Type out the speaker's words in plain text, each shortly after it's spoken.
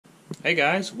Hey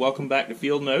guys, welcome back to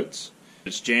Fieldnotes.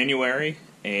 It's January,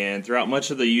 and throughout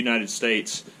much of the United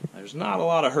States, there's not a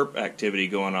lot of herp activity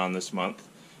going on this month.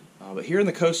 But here in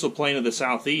the coastal plain of the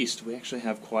southeast, we actually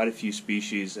have quite a few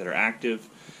species that are active,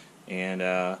 and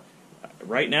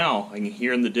right now, I can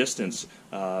hear in the distance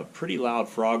pretty loud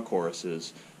frog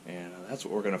choruses, and that's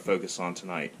what we're going to focus on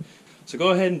tonight. So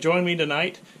go ahead and join me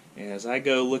tonight as I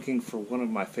go looking for one of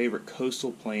my favorite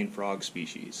coastal plain frog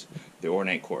species, the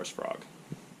Ornate Chorus Frog.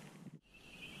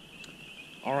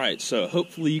 Alright, so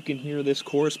hopefully you can hear this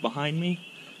chorus behind me.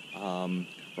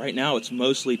 Right now it's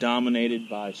mostly dominated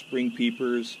by spring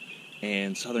peepers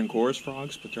and southern chorus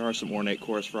frogs, but there are some ornate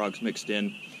chorus frogs mixed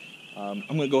in. I'm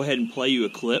going to go ahead and play you a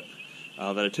clip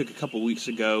that I took a couple weeks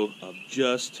ago of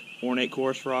just ornate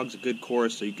chorus frogs, a good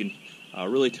chorus so you can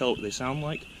really tell what they sound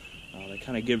like. They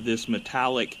kind of give this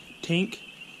metallic tink.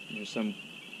 There's some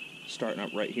starting up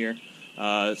right here.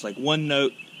 It's like one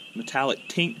note metallic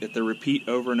tink that they repeat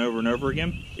over and over and over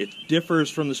again. It differs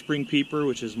from the spring peeper,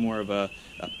 which is more of a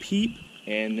peep,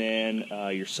 and then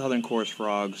your southern chorus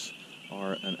frogs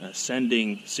are an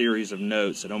ascending series of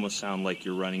notes that almost sound like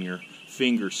you're running your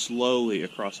finger slowly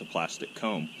across a plastic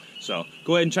comb. So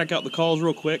go ahead and check out the calls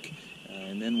real quick,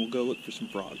 and then we'll go look for some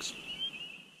frogs.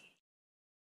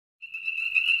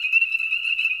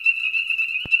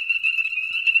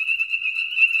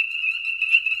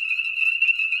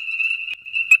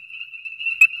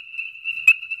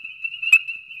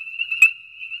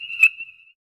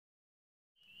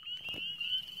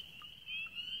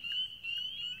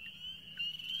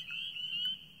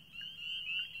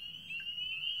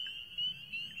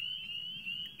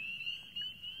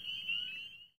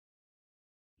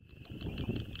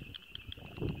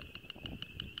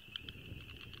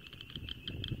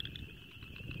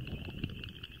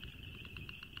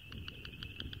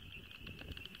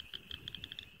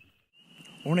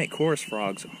 Ornate chorus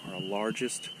frogs are our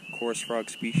largest chorus frog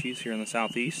species here in the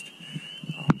southeast,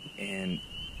 and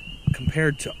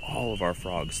compared to all of our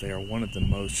frogs, they are one of the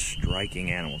most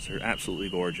striking animals. They're absolutely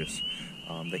gorgeous.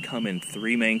 They come in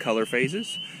three main color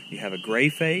phases. You have a gray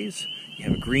phase, you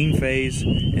have a green phase,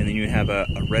 and then you have a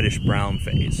reddish-brown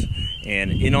phase.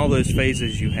 And in all those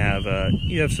phases, you have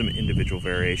some individual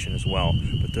variation as well,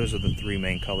 but those are the three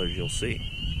main colors you'll see.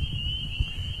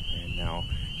 And now,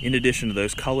 in addition to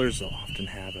those colors, they'll often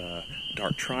have a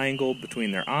dark triangle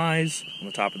between their eyes, on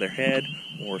the top of their head,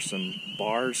 or some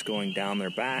bars going down their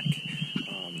back.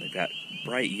 They've got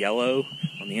bright yellow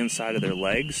on the inside of their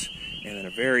legs, and then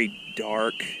a very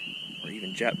dark or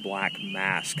even jet black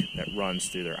mask that runs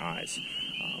through their eyes.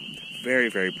 Very,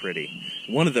 very pretty.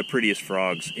 One of the prettiest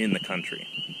frogs in the country.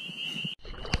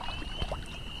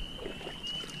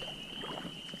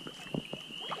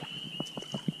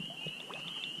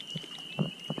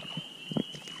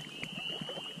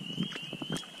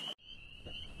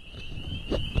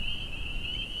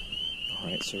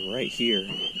 Alright, so right here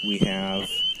we have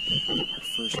our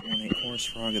first ornate chorus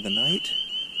frog of the night.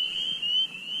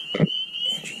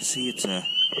 As you can see, it's a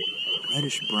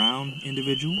reddish-brown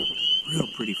individual. Real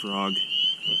pretty frog.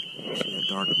 See that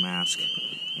dark mask.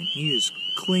 And he is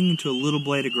clinging to a little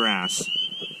blade of grass.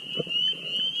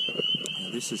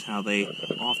 Now, this is how they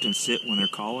often sit when they're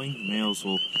calling. The males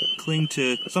will cling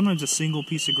to sometimes a single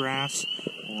piece of grass,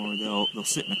 or they'll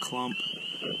sit in a clump.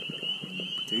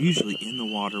 They're usually in the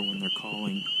water when they're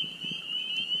calling.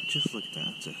 Just look at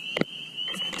that. It's a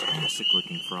fantastic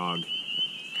looking frog.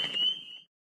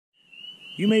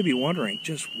 You may be wondering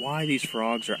just why these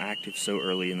frogs are active so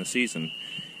early in the season,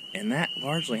 and that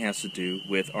largely has to do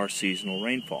with our seasonal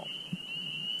rainfall.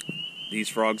 These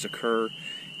frogs occur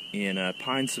in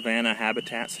pine savanna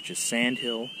habitats such as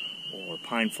sandhill or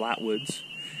pine flatwoods,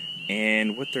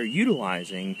 and what they're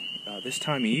utilizing this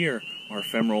time of year are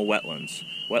ephemeral wetlands.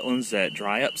 Wetlands that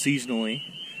dry up seasonally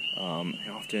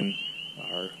and often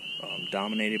are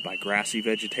dominated by grassy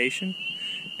vegetation,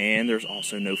 and there's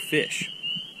also no fish.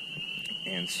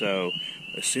 And so,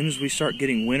 as soon as we start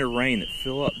getting winter rain that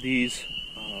fill up these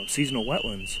seasonal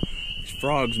wetlands, these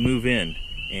frogs move in,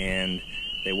 and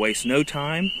they waste no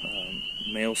time.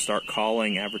 Males start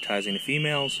calling, advertising to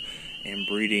females, and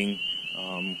breeding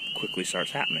quickly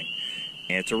starts happening.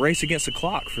 And it's a race against the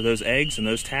clock for those eggs and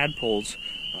those tadpoles,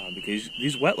 because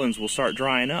these wetlands will start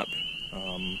drying up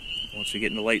once we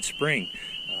get into late spring.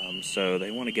 So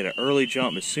they want to get an early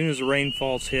jump as soon as the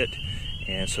rainfalls hit,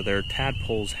 and so their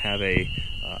tadpoles have a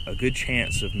good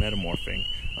chance of metamorphing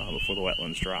before the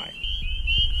wetlands dry.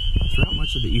 Throughout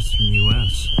much of the eastern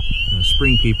U.S.,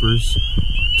 spring peepers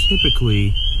are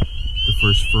typically the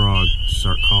first frog to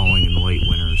start calling in the late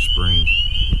winter or spring,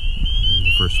 and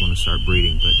the first one to start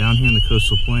breeding. But down here in the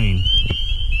coastal plain,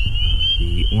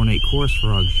 the ornate chorus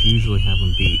frogs usually have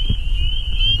them beat.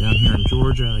 Down here in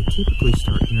Georgia, I typically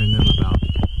start hearing them about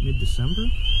mid-December,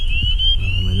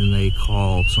 and then they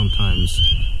call sometimes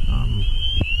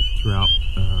throughout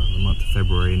the month of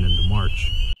February and into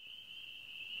March.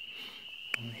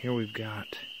 And here we've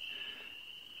got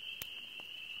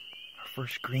our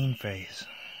first green phase.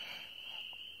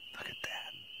 Look at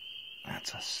that.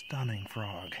 That's a stunning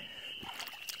frog.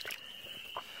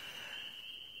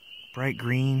 Bright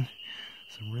green,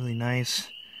 some really nice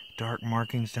dark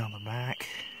markings down the back.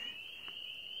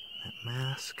 That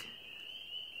mask.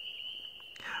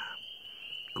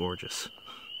 Gorgeous.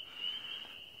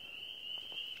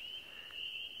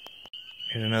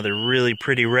 Here's another really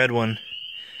pretty red one.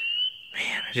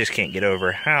 Man, I just can't get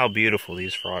over how beautiful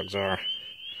these frogs are.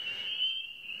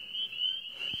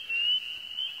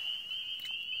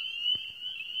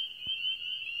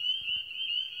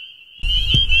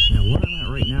 Now, where I'm at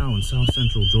right now in south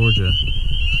central Georgia,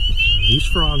 these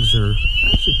frogs are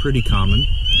actually pretty common.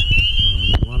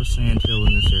 A lot of sandhill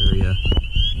in this area,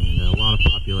 and a lot of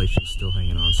population still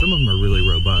hanging on. Some of them are really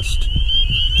robust.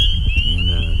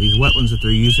 And these wetlands that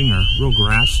they're using are real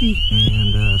grassy,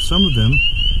 and some of them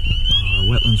are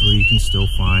wetlands where you can still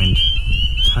find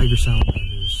tiger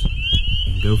salamanders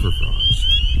and gopher frogs.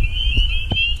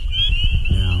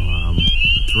 Now,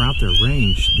 throughout their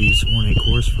range, these ornate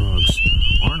chorus frogs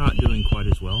are not doing quite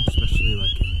as well, especially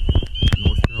like in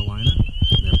North Carolina.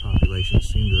 Their populations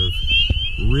seem to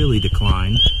have really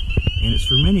declined, and it's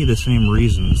for many of the same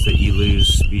reasons that you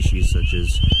lose species such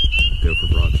as gopher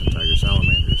frogs and tiger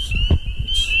salamanders.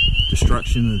 It's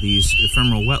destruction of these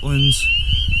ephemeral wetlands,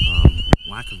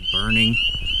 lack of burning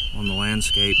on the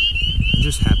landscape, and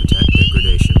just habitat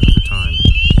degradation over time.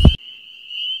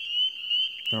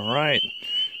 Alright,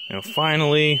 now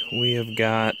finally we have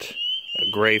got a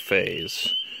gray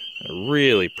phase. A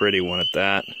really pretty one at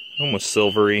that, almost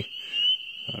silvery.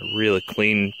 Really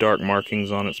clean dark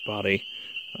markings on its body.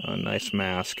 Nice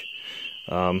mask.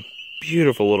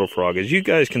 Beautiful little frog. As you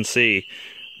guys can see,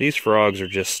 these frogs are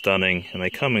just stunning, and they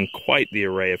come in quite the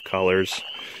array of colors.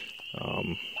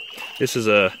 This is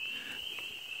a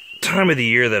time of the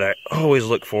year that I always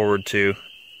look forward to.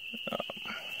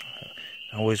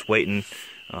 Always waiting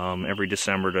every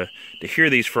December to hear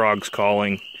these frogs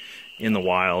calling in the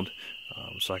wild,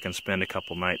 so I can spend a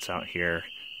couple nights out here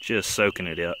just soaking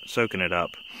it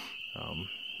up.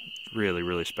 Really,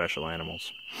 really special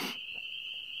animals.